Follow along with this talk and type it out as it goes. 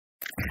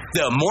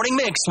The Morning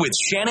Mix with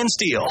Shannon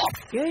Steele.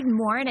 Good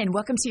morning.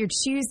 Welcome to your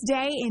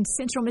Tuesday in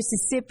Central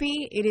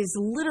Mississippi. It is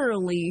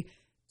literally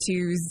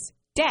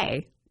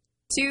Tuesday,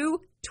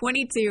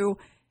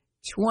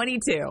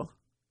 2/22/22.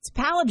 It's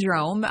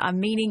palindrome,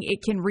 meaning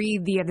it can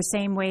read the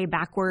same way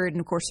backward and,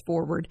 of course,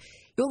 forward.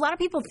 A lot of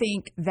people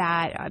think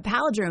that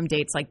palindrome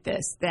dates like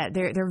this, that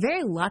they're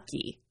very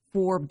lucky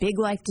for big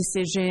life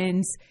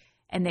decisions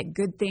and that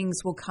good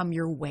things will come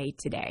your way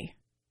today.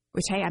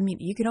 Which, hey, I mean,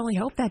 you can only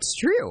hope that's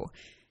true.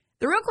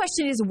 The real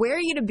question is, where are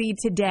you to be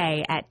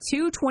today at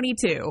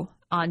 2/22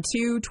 on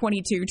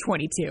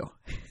 2/22/22?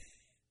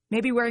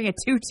 Maybe wearing a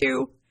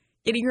tutu,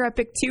 getting your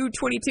epic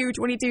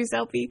 2/22/22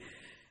 selfie.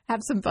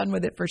 Have some fun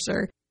with it for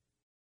sure.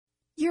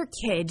 Your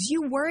kids,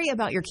 you worry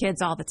about your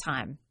kids all the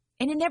time.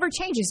 And it never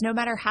changes no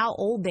matter how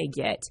old they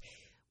get,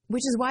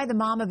 which is why the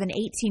mom of an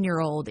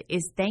 18-year-old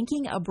is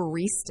thanking a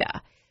barista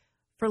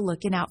for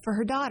looking out for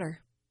her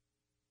daughter.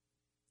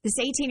 This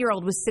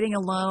 18-year-old was sitting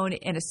alone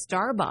in a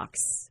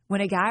Starbucks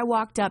when a guy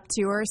walked up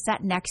to her,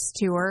 sat next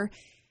to her,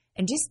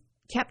 and just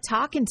kept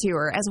talking to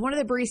her. As one of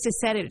the baristas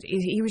said,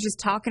 he was just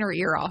talking her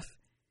ear off.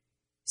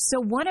 So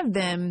one of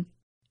them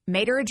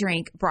made her a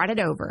drink, brought it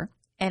over,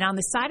 and on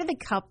the side of the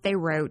cup they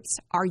wrote,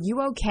 "Are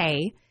you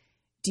okay?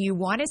 Do you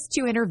want us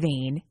to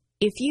intervene?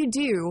 If you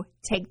do,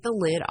 take the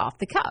lid off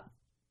the cup."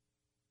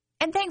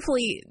 And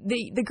thankfully,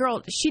 the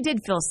girl, she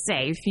did feel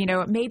safe,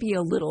 maybe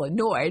a little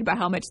annoyed by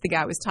how much the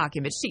guy was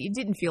talking, but she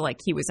didn't feel like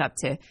he was up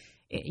to,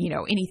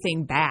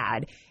 anything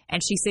bad.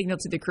 And she signaled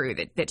to the crew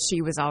that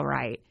she was all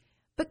right.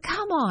 But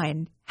come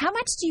on, how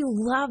much do you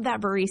love that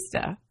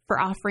barista for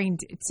offering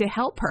to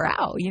help her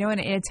out, in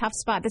a tough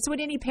spot? That's what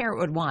any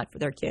parent would want for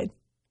their kid.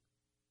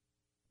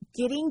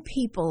 Getting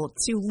people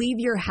to leave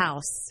your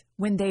house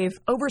when they've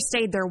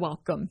overstayed their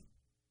welcome.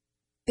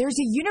 There's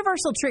a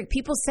universal trick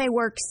people say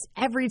works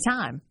every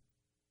time.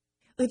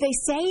 They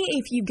say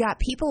if you've got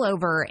people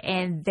over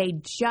and they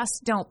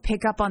just don't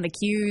pick up on the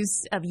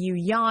cues of you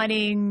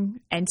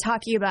yawning and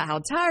talking about how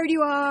tired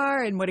you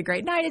are and what a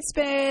great night it's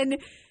been,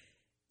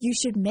 you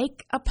should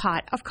make a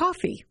pot of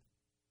coffee.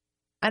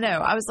 I know.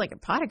 I was like, a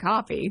pot of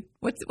coffee?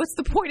 What's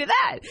the point of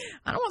that?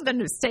 I don't want them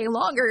to stay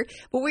longer.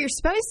 But what you're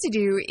supposed to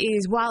do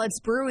is while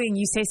it's brewing,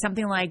 you say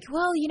something like,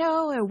 well,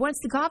 once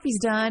the coffee's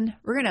done,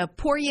 we're going to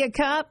pour you a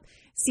cup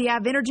so you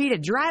have energy to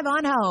drive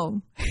on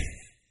home.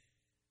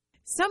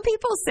 Some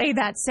people say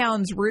that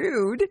sounds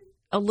rude,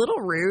 a little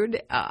rude.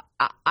 I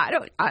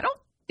don't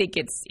think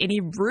it's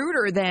any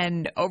ruder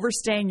than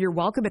overstaying your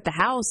welcome at the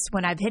house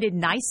when I've hit it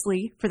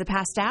nicely for the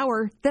past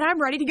hour that I'm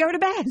ready to go to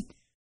bed.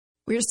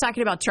 We were just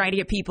talking about trying to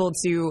get people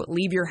to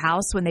leave your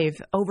house when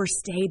they've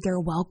overstayed their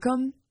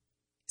welcome.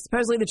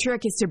 Supposedly the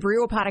trick is to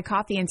brew a pot of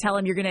coffee and tell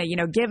them you're going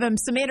to, give them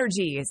some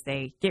energy as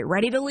they get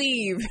ready to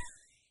leave,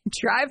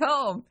 drive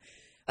home.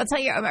 I'll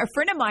tell you, a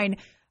friend of mine,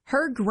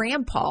 her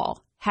grandpa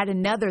had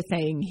another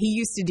thing he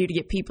used to do to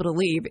get people to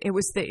leave. It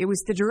was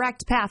the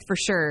direct path for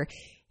sure.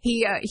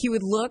 He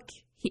would look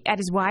at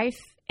his wife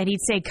and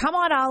he'd say, "Come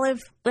on,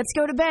 Olive, let's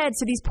go to bed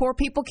so these poor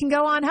people can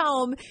go on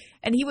home."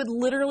 And he would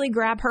literally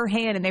grab her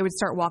hand and they would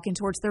start walking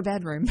towards their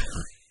bedroom.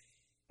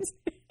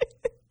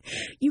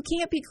 You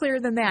can't be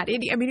clearer than that.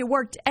 It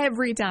worked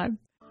every time.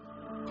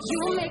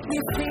 You make me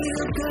feel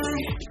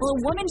good. Well,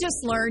 a woman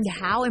just learned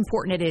how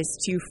important it is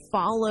to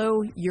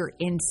follow your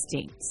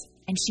instincts,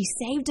 and she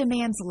saved a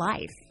man's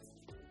life.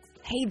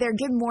 Hey there,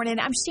 good morning.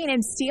 I'm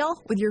Shannon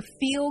Steele with your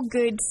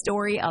feel-good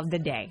story of the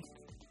day.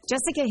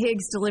 Jessica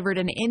Higgs delivered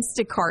an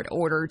Instacart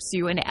order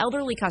to an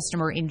elderly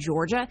customer in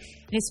Georgia,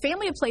 and his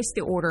family had placed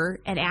the order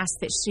and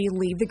asked that she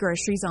leave the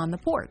groceries on the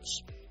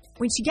porch.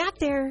 When she got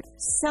there,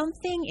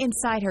 something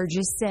inside her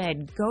just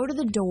said, go to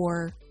the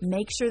door,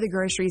 make sure the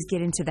groceries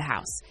get into the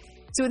house.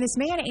 So when this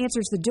man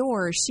answers the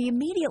door, she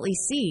immediately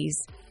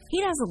sees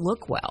he doesn't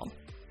look well.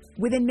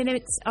 Within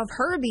minutes of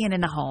her being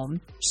in the home,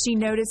 she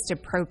noticed a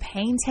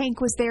propane tank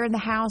was there in the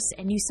house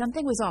and knew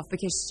something was off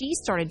because she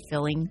started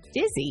feeling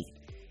dizzy.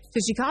 So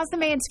she calls the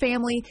man's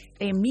family.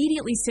 They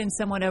immediately send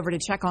someone over to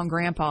check on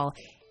Grandpa,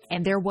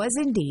 and there was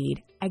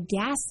indeed a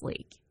gas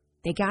leak.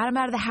 They got him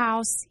out of the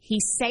house.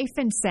 He's safe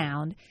and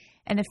sound.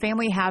 And the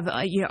family have,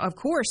 of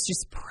course,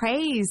 just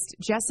praised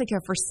Jessica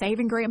for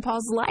saving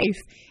Grandpa's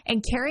life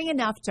and caring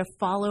enough to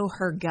follow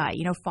her gut,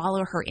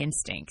 follow her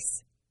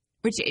instincts,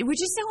 which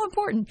is so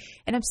important.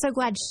 And I'm so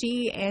glad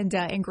she and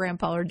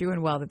Grandpa are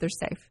doing well, that they're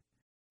safe.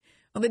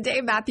 Well, the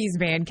Dave Matthews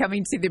Band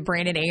coming to the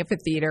Brandon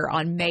Amphitheater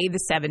on May the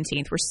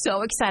 17th. We're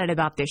so excited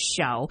about this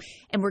show.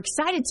 And we're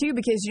excited, too,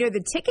 because, the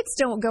tickets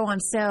don't go on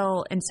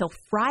sale until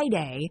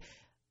Friday.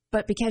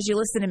 But because you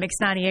listen to Mix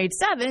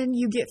 98.7,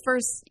 you get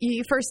first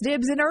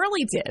dibs and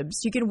early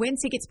dibs. You can win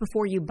tickets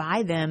before you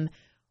buy them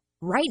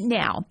right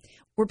now.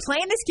 We're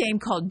playing this game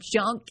called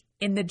Junk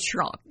in the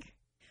Trunk.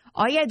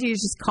 All you got to do is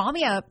just call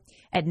me up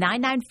at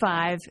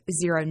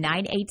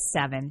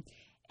 995-0987,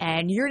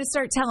 and you're going to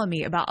start telling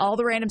me about all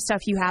the random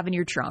stuff you have in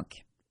your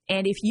trunk.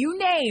 And if you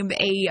name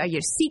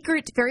a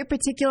secret, very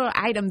particular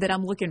item that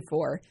I'm looking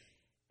for,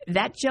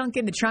 that junk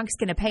in the trunk's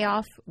going to pay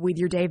off with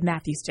your Dave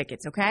Matthews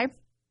tickets, okay?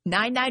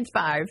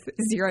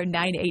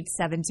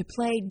 995-0987 to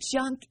play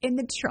Junk in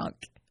the Trunk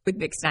with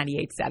Mix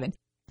 98.7.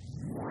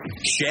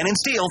 Shannon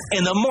Steele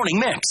in the Morning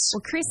Mix.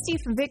 Well, Christy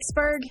from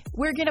Vicksburg,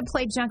 we're going to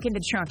play Junk in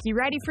the Trunk. You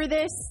ready for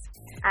this?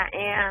 I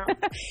am.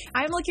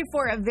 I'm looking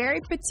for a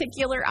very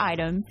particular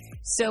item.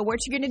 So what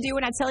you're going to do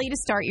when I tell you to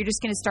start, you're just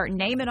going to start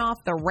naming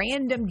off the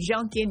random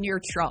junk in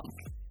your trunk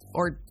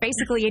or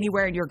basically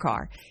anywhere in your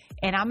car.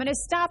 And I'm going to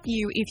stop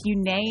you if you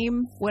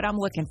name what I'm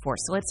looking for.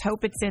 So let's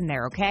hope it's in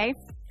there, okay?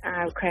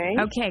 Okay.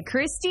 Okay,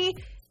 Christy,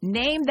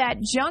 name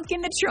that junk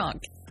in the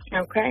trunk.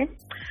 Okay.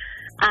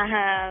 I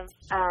have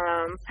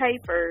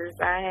papers.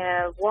 I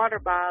have water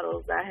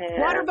bottles. I have...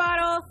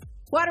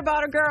 Water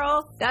bottle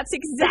girl. That's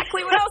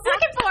exactly what I was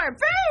looking for.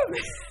 Boom!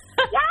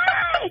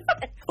 Yay!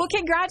 Well,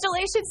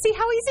 congratulations. See,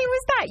 how easy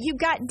was that? You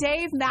got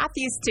Dave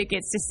Matthews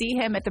tickets to see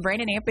him at the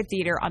Brandon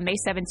Amphitheater on May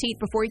 17th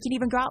before you can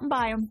even go out and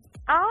buy them.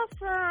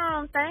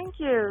 Awesome. Thank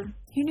you.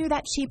 Who knew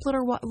that cheap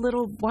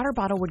little water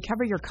bottle would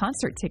cover your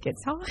concert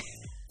tickets, huh?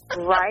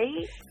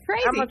 Right?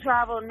 Crazy. I'm a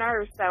travel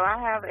nurse, so I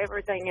have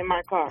everything in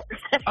my car.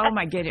 Oh,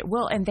 my goodness.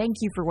 Well, and thank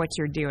you for what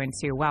you're doing,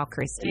 too. Wow,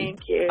 Christy.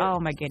 Thank you. Oh,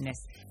 my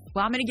goodness.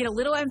 Well, I'm going to get a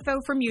little info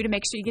from you to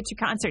make sure you get your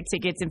concert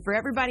tickets. And for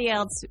everybody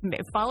else,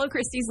 follow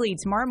Christy's lead.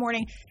 Tomorrow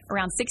morning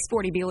around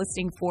 6:40, be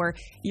listening for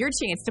your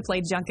chance to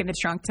play Junk in the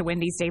Trunk to win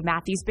these Dave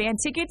Matthews Band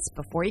tickets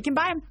before you can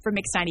buy them from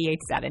Mix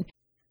 98.7.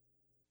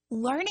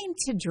 Learning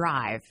to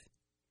drive.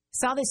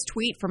 Saw this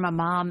tweet from a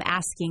mom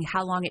asking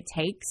how long it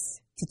takes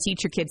to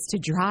teach your kids to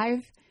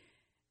drive.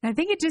 And I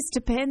think it just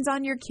depends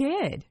on your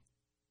kid.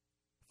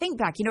 Think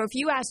back, if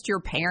you asked your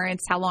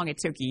parents how long it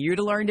took you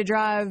to learn to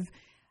drive,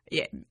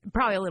 yeah,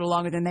 probably a little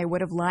longer than they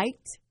would have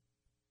liked.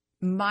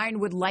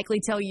 Mine would likely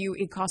tell you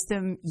it cost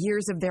them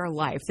years of their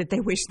life that they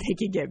wish they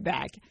could get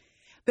back.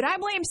 But I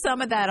blame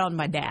some of that on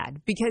my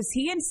dad because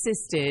he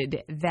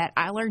insisted that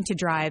I learn to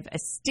drive a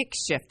stick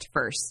shift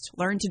first,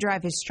 learn to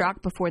drive his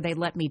truck before they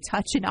let me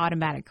touch an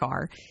automatic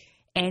car.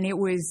 And it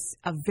was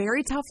a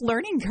very tough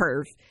learning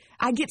curve.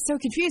 I get so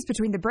confused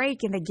between the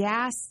brake and the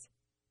gas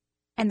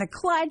and the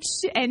clutch.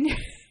 And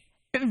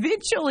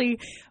eventually,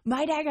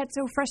 my dad got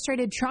so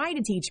frustrated trying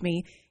to teach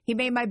me, he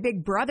made my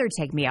big brother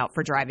take me out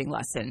for driving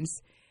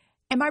lessons.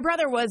 And my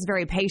brother was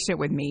very patient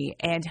with me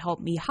and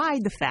helped me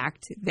hide the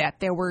fact that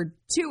there were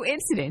 2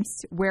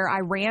 incidents where I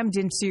rammed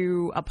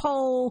into a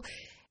pole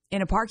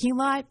in a parking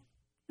lot.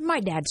 My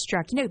dad's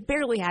truck,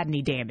 barely had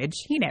any damage.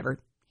 He never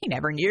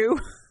knew.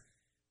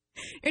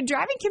 And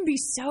driving can be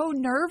so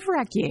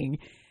nerve-wracking,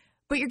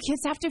 but your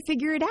kids have to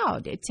figure it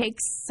out. It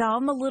takes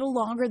some a little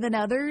longer than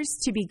others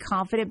to be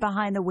confident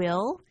behind the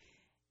wheel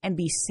and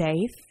be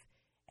safe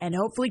and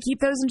hopefully keep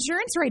those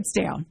insurance rates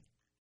down.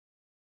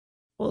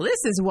 Well,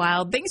 this is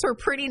wild. Things were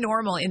pretty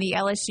normal in the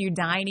LSU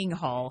dining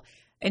hall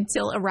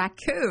until a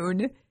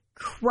raccoon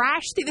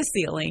crashed through the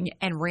ceiling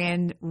and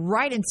ran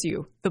right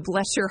into the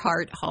Bless Your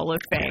Heart Hall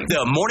of Fame.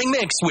 The Morning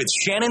Mix with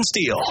Shannon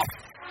Steele.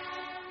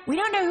 We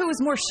don't know who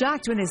was more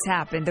shocked when this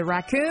happened, the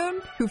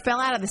raccoon who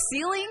fell out of the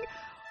ceiling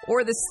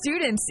or the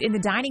students in the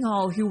dining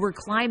hall who were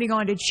climbing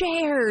onto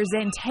chairs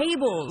and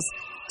tables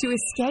to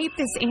escape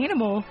this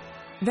animal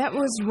that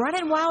was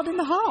running wild in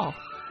the hall.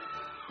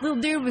 Little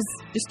dude was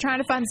just trying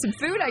to find some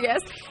food, I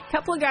guess. A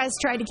couple of guys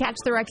tried to catch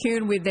the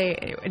raccoon with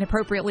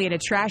inappropriately in a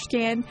trash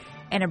can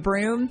and a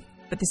broom,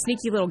 but the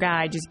sneaky little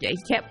guy he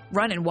kept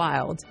running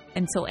wild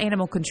until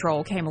animal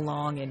control came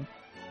along and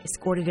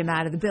escorted him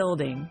out of the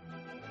building.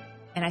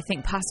 And I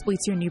think possibly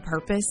to a new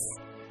purpose.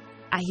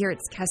 I hear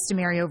it's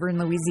customary over in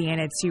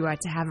Louisiana to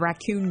have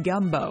raccoon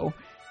gumbo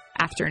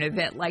after an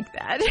event like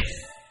that.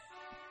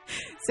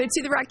 So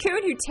to the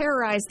raccoon who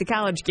terrorized the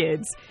college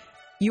kids,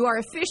 you are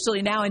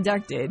officially now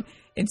inducted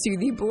into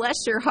the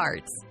Bless Your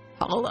Hearts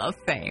Hall of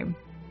Fame.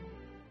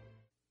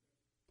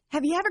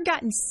 Have you ever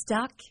gotten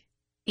stuck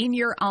in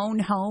your own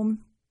home?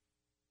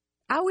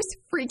 I was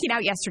freaking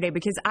out yesterday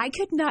because I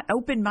could not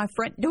open my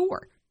front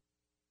door.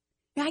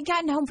 I'd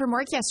gotten home from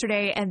work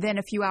yesterday, and then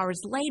a few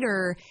hours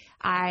later,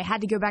 I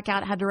had to go back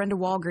out, had to run to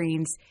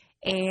Walgreens,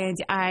 and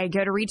I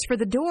go to reach for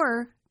the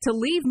door to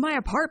leave my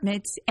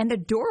apartment, and the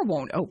door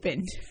won't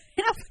open.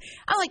 And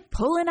I'm like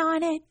pulling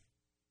on it.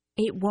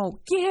 It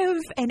won't give,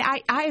 and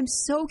I am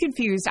so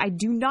confused. I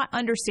do not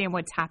understand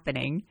what's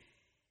happening.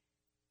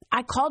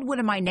 I called one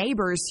of my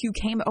neighbors who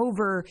came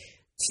over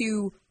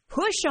to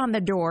push on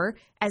the door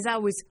as I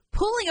was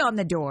pulling on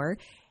the door.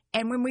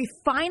 And when we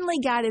finally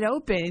got it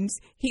opened,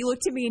 he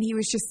looked at me and he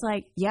was just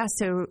like, yeah,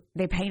 so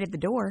they painted the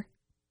door.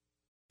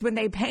 When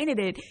they painted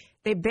it,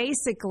 they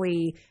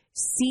basically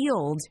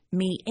sealed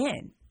me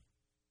in.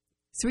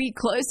 So we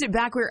closed it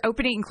back. We were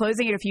opening and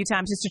closing it a few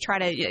times just to try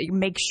to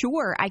make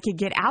sure I could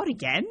get out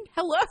again.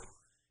 Hello?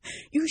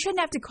 You shouldn't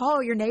have to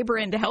call your neighbor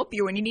in to help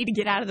you when you need to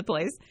get out of the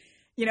place.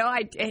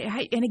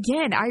 And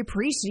again, I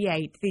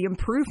appreciate the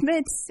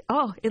improvements.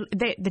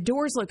 The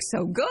doors look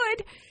so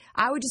good.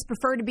 I would just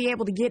prefer to be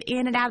able to get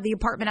in and out of the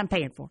apartment I'm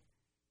paying for.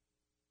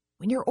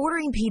 When you're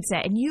ordering pizza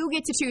and you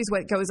get to choose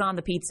what goes on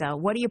the pizza,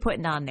 what are you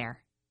putting on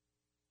there?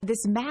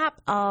 This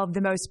map of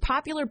the most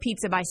popular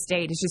pizza by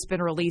state has just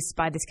been released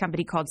by this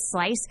company called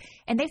Slice,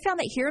 and they found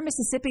that here in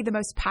Mississippi, the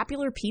most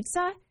popular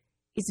pizza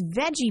is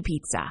veggie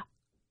pizza.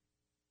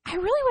 I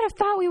really would have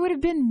thought we would have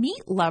been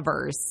meat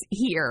lovers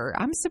here.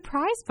 I'm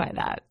surprised by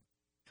that.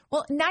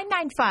 Well,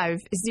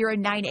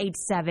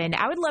 995-0987.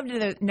 I would love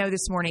to know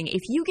this morning,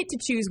 if you get to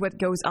choose what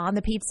goes on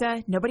the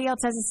pizza, nobody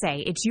else has a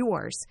say. It's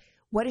yours.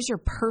 What is your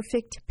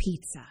perfect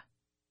pizza?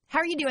 How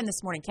are you doing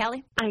this morning,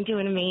 Kelly? I'm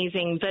doing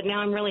amazing, but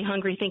now I'm really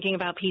hungry thinking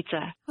about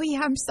pizza. Oh,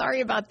 yeah, I'm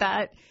sorry about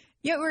that.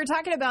 Yeah, we were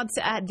talking about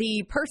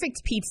the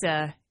perfect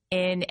pizza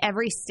in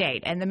every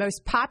state, and the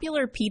most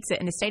popular pizza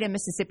in the state of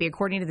Mississippi,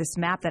 according to this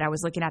map that I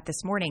was looking at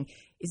this morning,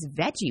 is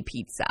veggie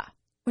pizza,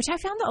 which I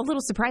found a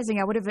little surprising.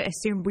 I would have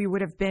assumed we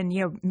would have been,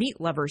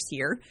 meat lovers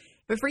here.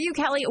 But for you,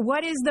 Kelly,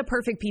 what is the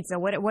perfect pizza?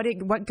 What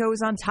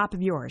goes on top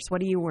of yours?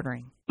 What are you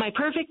ordering? My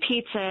perfect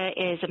pizza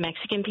is a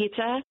Mexican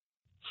pizza.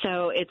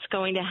 So it's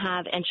going to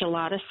have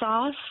enchilada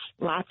sauce,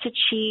 lots of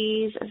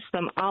cheese,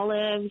 some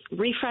olives,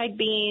 refried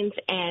beans,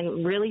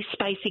 and really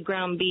spicy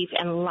ground beef,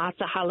 and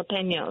lots of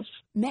jalapenos.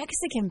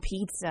 Mexican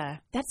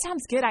pizza. That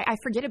sounds good. I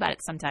forget about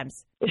it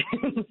sometimes.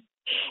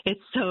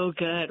 It's so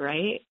good,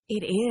 right?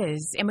 It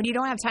is. And when you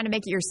don't have time to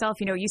make it yourself,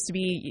 it used to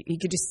be you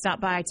could just stop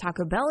by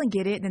Taco Bell and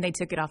get it, and then they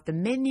took it off the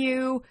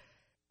menu.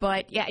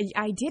 But, yeah,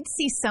 I did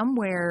see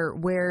somewhere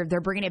where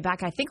they're bringing it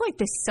back, I think like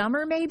this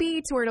summer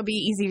maybe, to where it'll be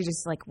easy to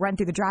just like run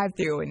through the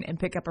drive-thru and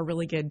pick up a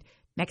really good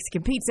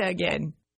Mexican pizza again.